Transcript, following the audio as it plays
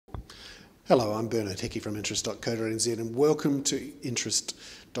Hello, I'm Bernard Hickey from interest.co.nz and welcome to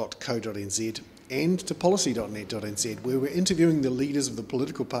interest.co.nz and to policy.net.nz, where we're interviewing the leaders of the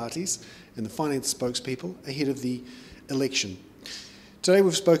political parties and the finance spokespeople ahead of the election. Today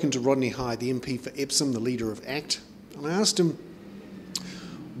we've spoken to Rodney Hide, the MP for Epsom, the leader of ACT, and I asked him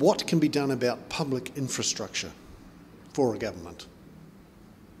what can be done about public infrastructure for a government.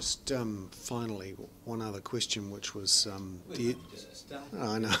 Just finally, one other question, which was,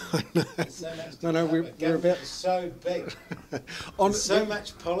 I know. We're about so big. There's so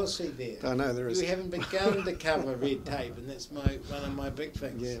much policy there. I know there is. We haven't begun to cover red tape, and that's one of my big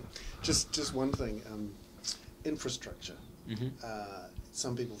things. Yeah, just one thing. Infrastructure. Mm-hmm.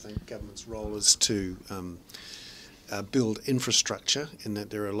 Some people think government's role is to build infrastructure, in that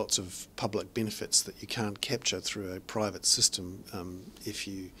there are lots of public benefits that you can't capture through a private system if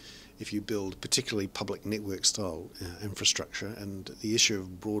you build particularly public network style infrastructure. And the issue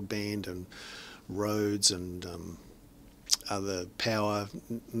of broadband and roads and other power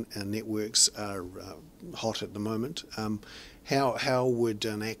networks are hot at the moment. How would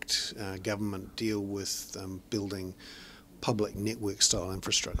an ACT government deal with building public network style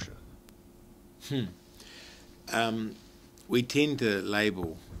infrastructure? We tend to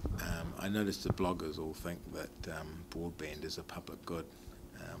label, I noticed the bloggers all think that broadband is a public good.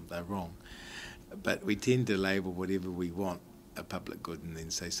 They're wrong. But we tend to label whatever we want a public good and then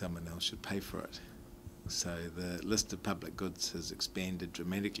say someone else should pay for it. So the list of public goods has expanded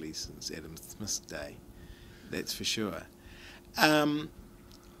dramatically since Adam Smith's day, that's for sure.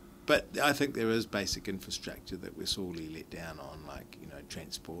 But I think there is basic infrastructure that we're sorely let down on, like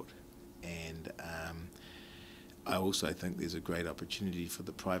transport, and I also think there's a great opportunity for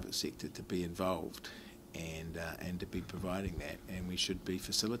the private sector to be involved and to be providing that, and we should be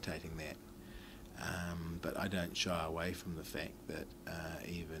facilitating that. But I don't shy away from the fact that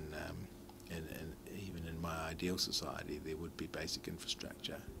even in my ideal society there would be basic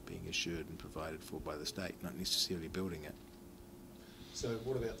infrastructure being assured and provided for by the state, not necessarily building it. So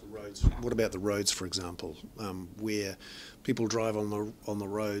what about the roads? What about the roads, for example, where people drive on the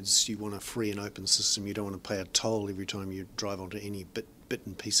roads? You want a free and open system. You don't want to pay a toll every time you drive onto any bit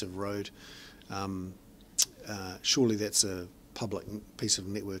and piece of road. Surely that's a public piece of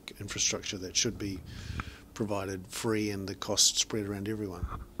network infrastructure that should be provided free and the cost spread around everyone.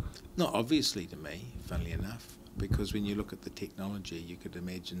 Not obviously to me, funnily enough, because when you look at the technology, you could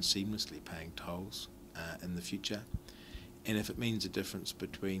imagine seamlessly paying tolls in the future. And if it means a difference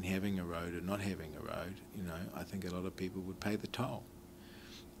between having a road and not having a road, I think a lot of people would pay the toll.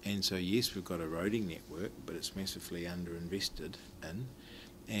 And so yes, we've got a roading network, but it's massively underinvested in.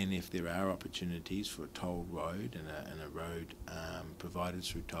 And if there are opportunities for a tolled road and a road provided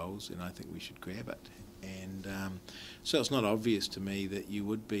through tolls, then I think we should grab it. And so it's not obvious to me that you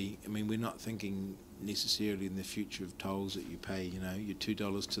would be. I mean, we're not thinking necessarily in the future of tolls that you pay, your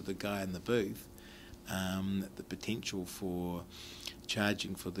 $2 to the guy in the booth. The potential for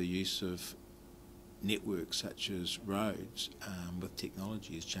charging for the use of networks such as roads with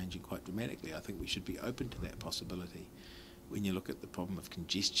technology is changing quite dramatically. I think we should be open to that possibility. When you look at the problem of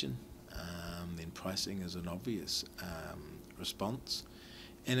congestion, then pricing is an obvious response.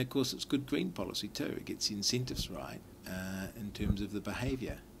 And of course it's good green policy too. It gets the incentives right in terms of the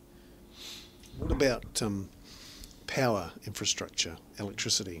behaviour. What about power infrastructure,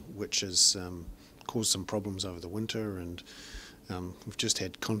 electricity, which has caused some problems over the winter, and we've just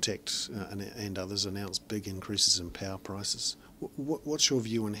had Contact and others announce big increases in power prices. What's your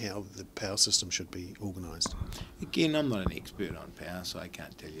view on how the power system should be organised? Again, I'm not an expert on power, so I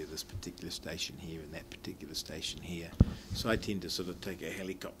can't tell you this particular station here and that particular station here. So I tend to sort of take a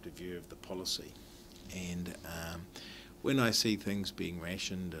helicopter view of the policy. And when I see things being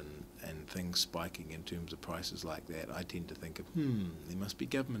rationed and things spiking in terms of prices like that, I tend to think of, there must be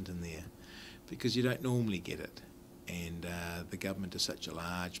government in there, because you don't normally get it. And the government is such a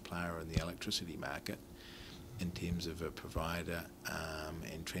large player in the electricity market in terms of a provider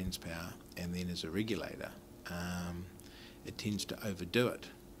and Transpower, and then as a regulator, it tends to overdo it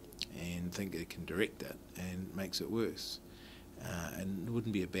and think it can direct it and makes it worse. And it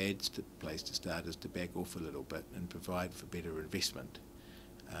wouldn't be a bad place to start, is to back off a little bit and provide for better investment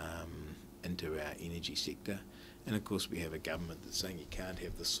into our energy sector. And of course we have a government that's saying you can't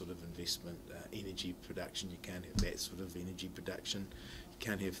have this sort of investment, energy production, you can't have that sort of energy production, you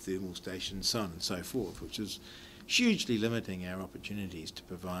can't have thermal stations, so on and so forth, which is hugely limiting our opportunities to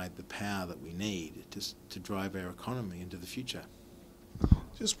provide the power that we need to drive our economy into the future.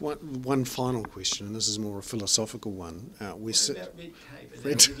 Just one final question, and this is more a philosophical one. What about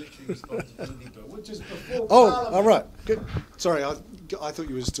red tape and regulatory responsibility bill, which is before all right. Good. Sorry, I thought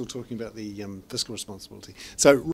you were still talking about the fiscal responsibility. So.